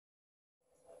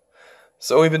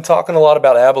So we've been talking a lot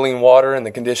about Abilene water and the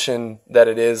condition that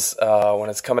it is when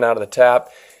it's coming out of the tap.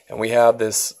 And we have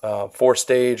this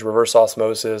four-stage reverse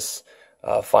osmosis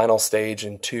final stage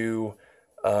and two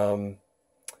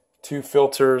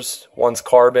filters. One's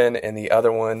carbon and the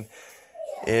other one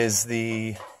is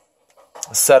the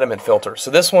sediment filter.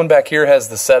 So this one back here has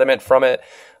the sediment from it.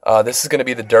 This is going to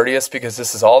be the dirtiest because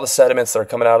this is all the sediments that are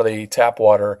coming out of the tap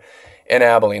water in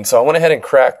Abilene. So I went ahead and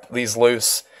cracked these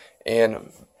loose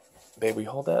and baby,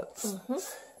 hold that.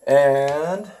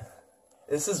 And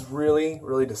this is really,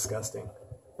 really disgusting.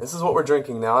 This is what we're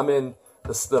drinking now. I'm in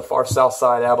the far south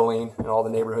side, Abilene, and all the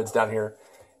neighborhoods down here.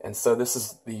 And so this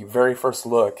is the very first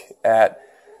look at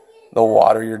the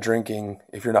water you're drinking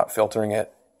if you're not filtering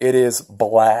it. It is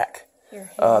black.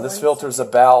 This filter is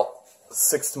about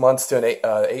 6 months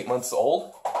to 8 months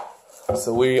old.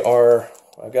 So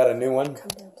I've got a new one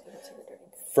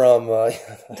from, the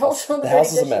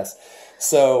house is a mess.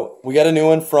 So we got a new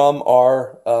one from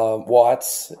our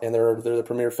Watts, and they're the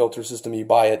premier filter system. You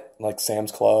buy it like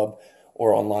Sam's Club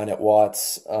or online at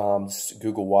Watts. Just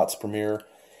Google Watts Premier.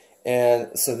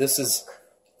 And so this is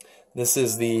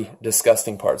the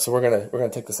disgusting part. So we're gonna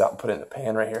take this out and put it in the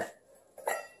pan right here,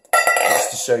 just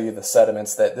to show you the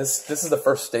sediments. That this is the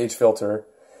first stage filter.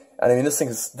 And I mean, this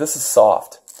is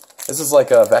soft. This is like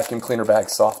a vacuum cleaner bag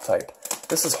soft type.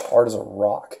 This is hard as a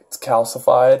rock. It's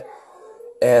calcified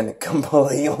and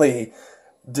completely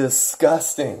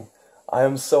disgusting. I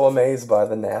am so amazed by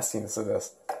the nastiness of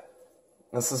this.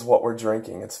 This is what we're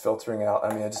drinking. It's filtering out.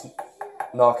 I mean, just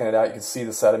knocking it out. You can see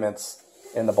the sediments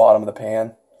in the bottom of the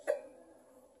pan.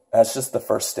 That's just the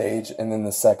first stage. And then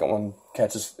the second one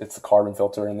catches, it's the carbon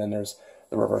filter. And then there's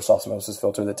the reverse osmosis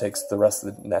filter that takes the rest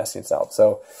of the nastiness out.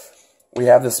 So we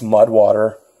have this mud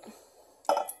water.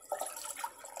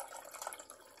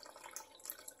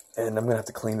 And I'm gonna have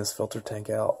to clean this filter tank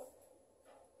out.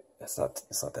 It's not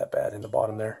that bad in the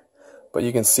bottom there, but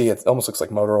you can see it almost looks like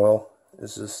motor oil.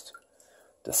 It's just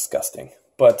disgusting.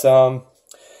 But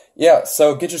yeah,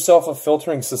 so get yourself a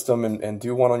filtering system and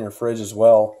do one on your fridge as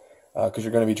well, because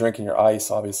you're going to be drinking your ice,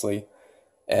 obviously.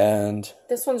 And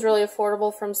this one's really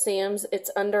affordable from Sam's.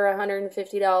 It's under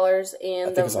 $150,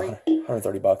 and I think it's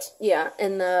 130 bucks. Yeah,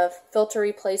 and the filter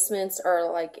replacements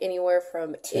are like anywhere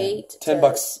from $8 to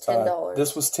 $10.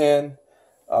 This was 10.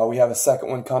 We have a second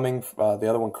one coming. The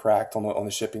other one cracked on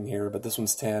the shipping here, but this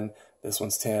one's 10. This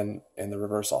one's 10, and the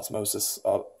reverse osmosis,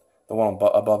 the one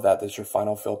above that, that's your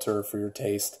final filter for your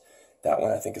taste. That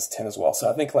one I think is 10 as well. So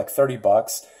I think like 30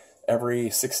 bucks every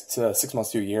 6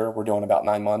 months to a year. We're doing about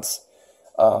 9 months.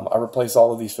 I replace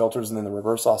all of these filters, and then the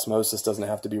reverse osmosis doesn't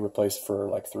have to be replaced for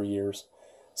like 3 years.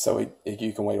 So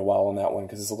you can wait a while on that one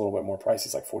because it's a little bit more pricey.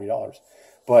 It's like $40.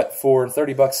 But for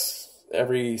 30 bucks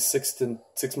every 6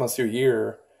 months to a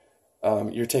year,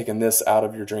 you're taking this out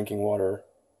of your drinking water.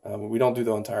 We don't do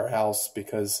the entire house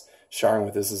because showering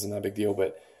with this isn't a big deal,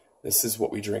 but this is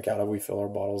what we drink out of. We fill our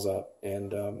bottles up,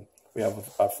 and we have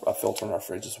a filter in our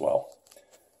fridge as well.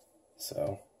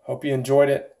 So hope you enjoyed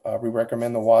it. We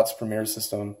recommend the Watts Premier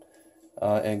system.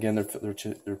 And again,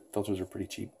 their filters are pretty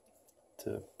cheap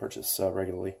to purchase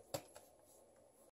regularly.